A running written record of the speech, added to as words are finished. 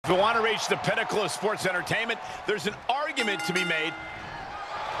we want to reach the pinnacle of sports entertainment, there's an argument to be made.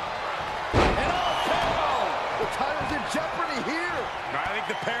 And the title's in jeopardy here. I think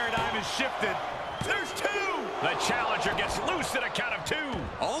the paradigm has shifted. There's two. The challenger gets loose at a count of 2.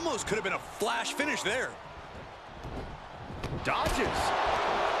 Almost could have been a flash finish there. Dodges.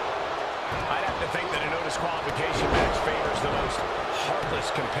 I'd have to think that a no disqualification match favors the most heartless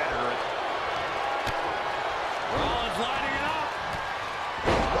competitor. Rollins lining it up.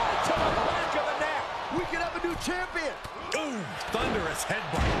 Right to the back of the neck. We could have a new champion. Ooh, thunderous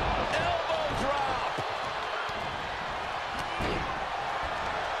headbutt. Elbow drop.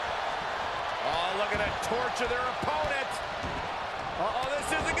 Oh, look at that torture their opponent. Uh-oh,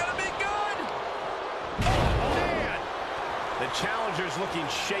 this isn't going to be good. Oh, man. The challenger's looking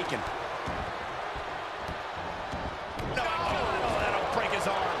shaken. No, that'll break his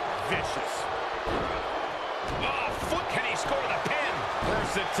arm. Vicious. Oh, foot. Can he score the pin?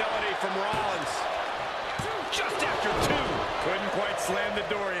 Versatility from Rollins. Just after 2. Couldn't quite slam the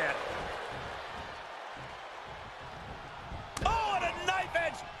door yet. Oh, and a knife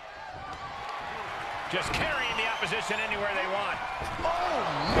edge. Just carrying the opposition anywhere they want. Oh,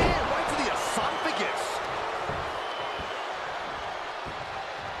 man, right to the esophagus.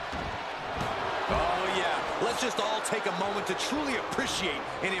 Oh, yeah. Let's just all take a moment to truly appreciate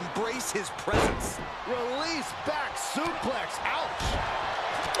and embrace his presence. Release back suplex. Ouch.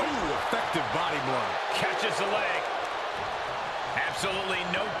 Ooh, effective body blow. Catches the leg. Absolutely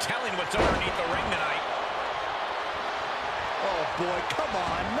no telling what's underneath the ring tonight. Oh, boy, come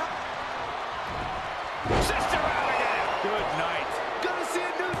on. Sister out again. Good night. Gonna see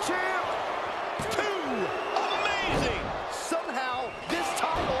a new champ. 2. Amazing. Somehow, this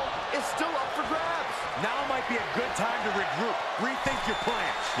title is still up for grabs. Now might be a good time to regroup. Rethink your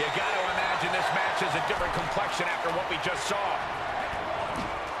plans. You got to imagine this match has a different complexion after what we just saw.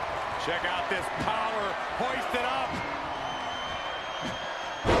 Check out this power. Hoist it up.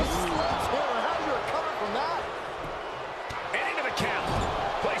 How do you recover from that? And into the count.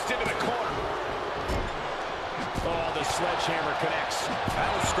 Placed into the corner. Oh, the sledgehammer connects.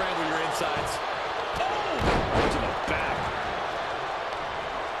 That'll scramble your insides. Oh, to the back.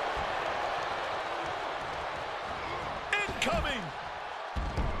 Incoming.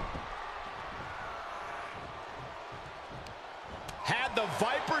 Had the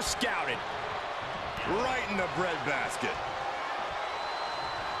Viper scouted. Right in the breadbasket.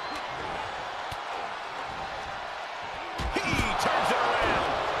 He turns it around.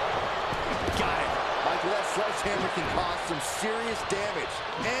 Got it. Michael, that sledgehammer can cause some serious damage.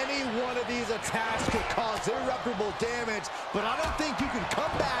 Any one of these attacks could cause irreparable damage, but I don't think you can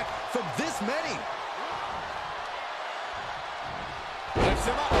come back from this many. Lifts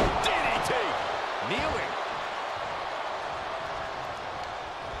him up. DDT. Kneeling.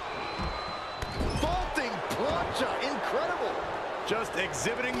 Vaulting plancha. Incredible. Just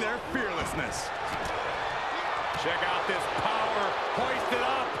exhibiting their fearlessness. Check out this power. Hoist it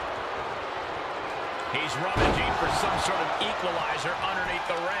up. He's rummaging for some sort of equalizer underneath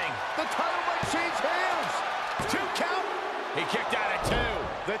the ring. The title might change hands. 2 count. He kicked out at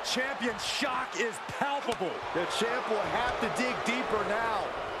 2. The champion's shock is palpable. The champ will have to dig deeper now.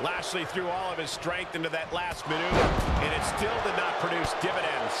 Lashley threw all of his strength into that last maneuver, and it still did not produce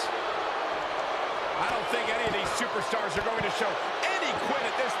dividends. I don't think any of these superstars are going to show any quit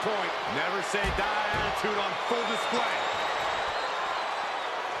at this point. Never say die attitude on full display.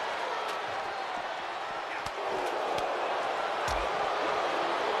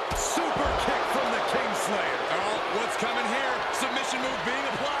 Super kick from the Kingslayer. Oh, what's coming here? Submission move being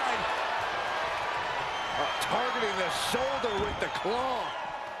applied. Targeting the shoulder with the claw.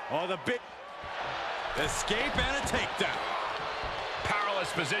 Oh, the big escape and a takedown.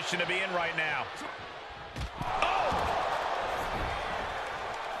 Powerless position to be in right now. Oh!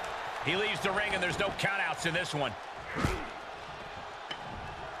 He leaves the ring, and there's no countouts in this one.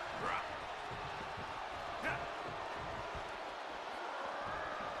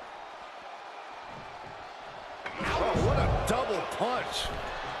 Oh, what a double punch.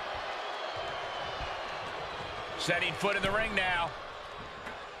 Setting foot in the ring now.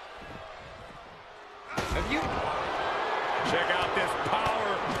 Have you... Check out this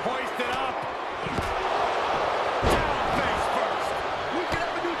power. Hoist it up. Down face first. We could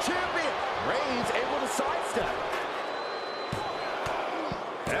have a new champion. Reigns able to sidestep.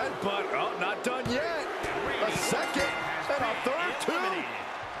 Headbutt. Oh, not done yet. A second. And a third, too.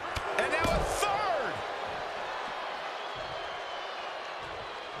 And now a third.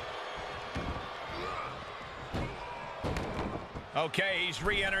 Okay, he's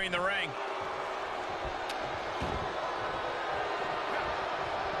re-entering the ring.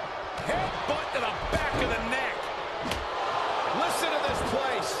 Headbutt to the back of the neck. Listen to this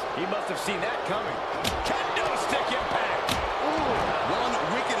place. He must have seen that coming. Kendo stick impact. Ooh. One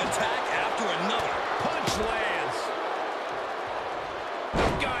wicked attack after another. Punch lands.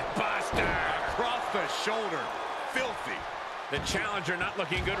 Gutbuster. Across the shoulder. Filthy. The challenger not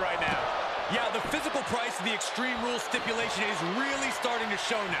looking good right now. Yeah, the physical price of the Extreme Rules stipulation is really starting to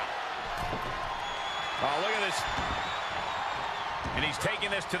show now. Oh, look at this. And he's taking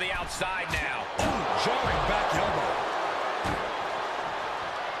this to the outside now. Ooh, jarring back elbow.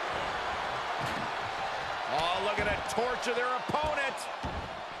 Oh, look at it. Torture their opponent.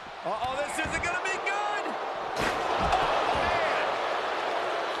 Uh-oh, this isn't going to be good. Oh,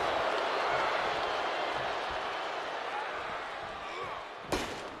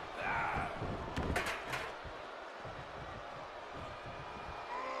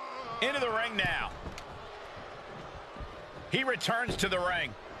 man. Into the ring now. He returns to the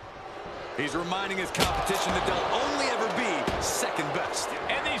ring. He's reminding his competition that they'll only ever be second best.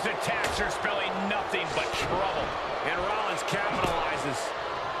 And these attacks are spelling nothing but trouble. And Rollins capitalizes.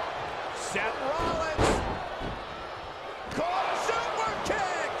 Seth Rollins. Caught a super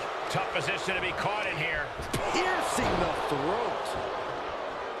kick. Tough position to be caught in here. Piercing the throat.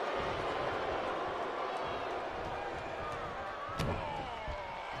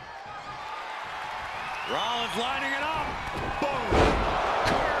 Rollins lining it up. Boom.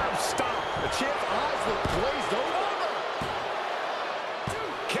 Curb stomp. The champ's eyes look glazed over.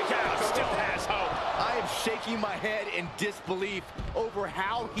 Kick out. Still has hope. I am shaking my head in disbelief over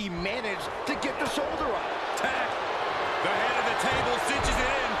how he managed to get the shoulder up. Tag. The head of the table cinches it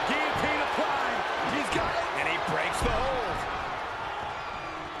in. Guillotine applied. He's got it. And he breaks the hold.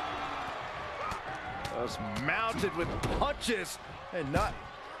 Just mounted with punches and not...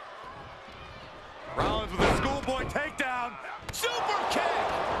 Rollins with a schoolboy takedown. Super kick.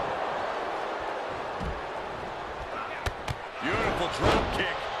 Beautiful drop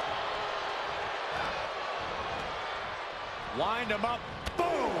kick. Wind him up.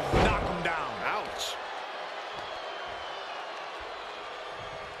 Boom. Knock him down. Ouch.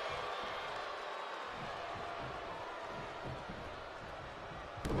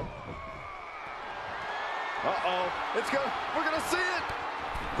 Uh-oh. We're gonna see it.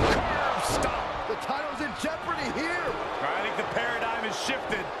 Curb stomp. The title's in jeopardy here. I think the paradigm has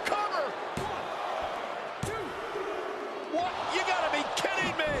shifted. Cover. 1, 2. What? You gotta be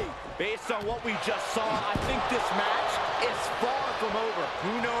kidding me. Based on what we just saw, I think this match is far from over.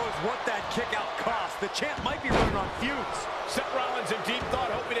 Who knows what that kick out cost? The champ might be running on fumes. Seth Rollins in deep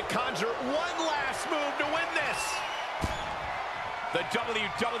thought, hoping to conjure one last move to win this. The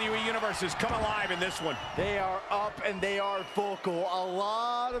WWE Universe has come alive in this one. They are up and they are vocal. A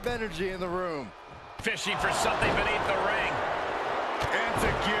lot of energy in the room. Fishing for something beneath the ring.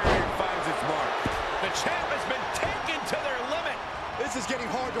 Enziguri finds its mark. The champ has been taken to their limit. This is getting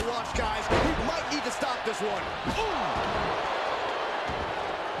hard to watch, guys. We might need to stop this one. Ooh.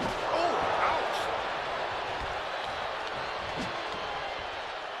 Oh, ouch.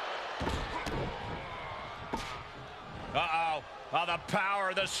 Uh-oh. Oh, the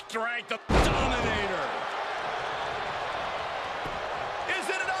power, the strength, the Dominator. Is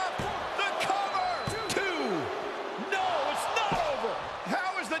it enough? The cover! 2. No, it's not over.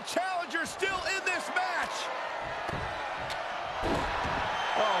 How is the challenger still in this match?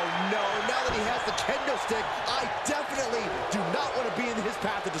 Oh, no. Now that he has the kendo stick, I definitely do not want to be in his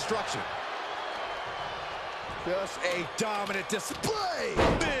path of destruction. Just a dominant display.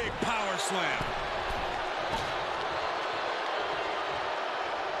 Big power slam.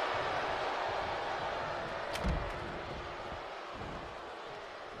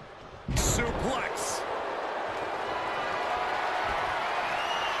 Suplex.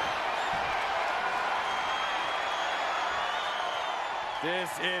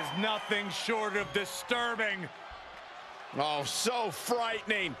 This is nothing short of disturbing. Oh, so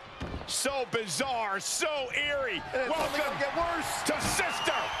frightening. So bizarre. So eerie. Welcome. Gonna get worse. To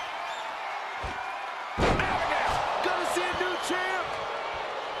Sister. Abigail. Gonna see a new champ.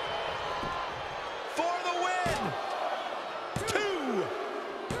 For the win. 2.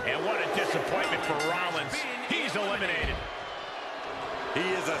 And what a disappointment for Rollins. He's eliminated. He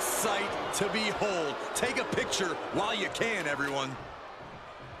is a sight to behold. Take a picture while you can, everyone.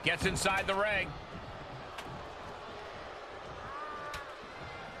 Gets inside the ring.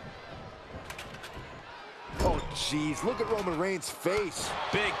 Oh, jeez. Look at Roman Reigns' face.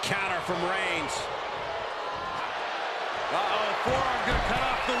 Big counter from Reigns. Uh-oh, forearm gonna cut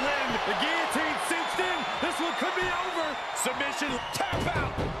off the wind. The guillotine cinched in. This one could be over. Submission. Tap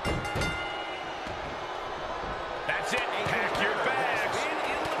out. That's it. Pack your bags.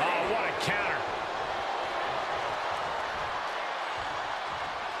 Oh, what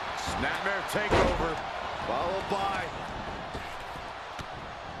Nightmare takeover. Followed by...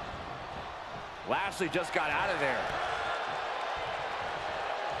 Lashley just got out of there.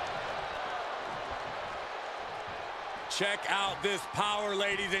 Check out this power,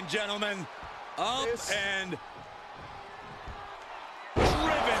 ladies and gentlemen. Up and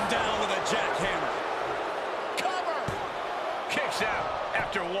driven down with a jackhammer. Cover! Kicks out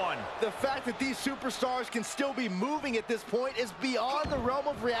after one. The fact that these superstars can still be moving at this point is beyond the realm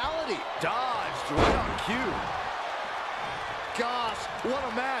of reality. Dodged right on cue. Gosh, what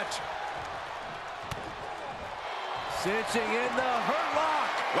a match. Cinching in the hurt lock.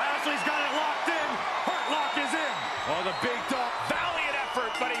 Lashley's got it locked in. Hurt lock is in. Oh, the big dog. Valiant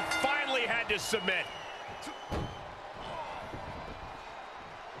effort, but he finally had to submit.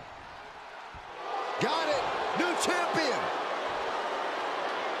 Got it. New champion.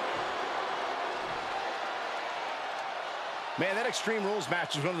 Man, that Extreme Rules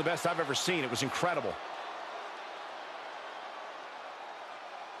match is one of the best I've ever seen. It was incredible.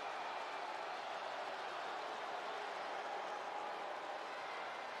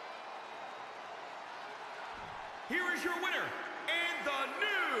 Here is your winner, and the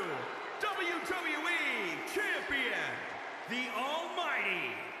new WWE Champion, the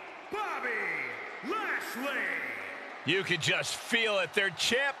Almighty Bobby Lashley. You could just feel it. Their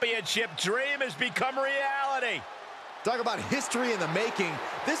championship dream has become reality. Talk about history in the making.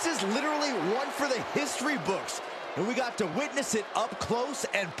 This is literally one for the history books. And we got to witness it up close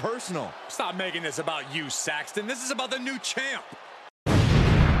and personal. Stop making this about you, Saxton. This is about the new champ.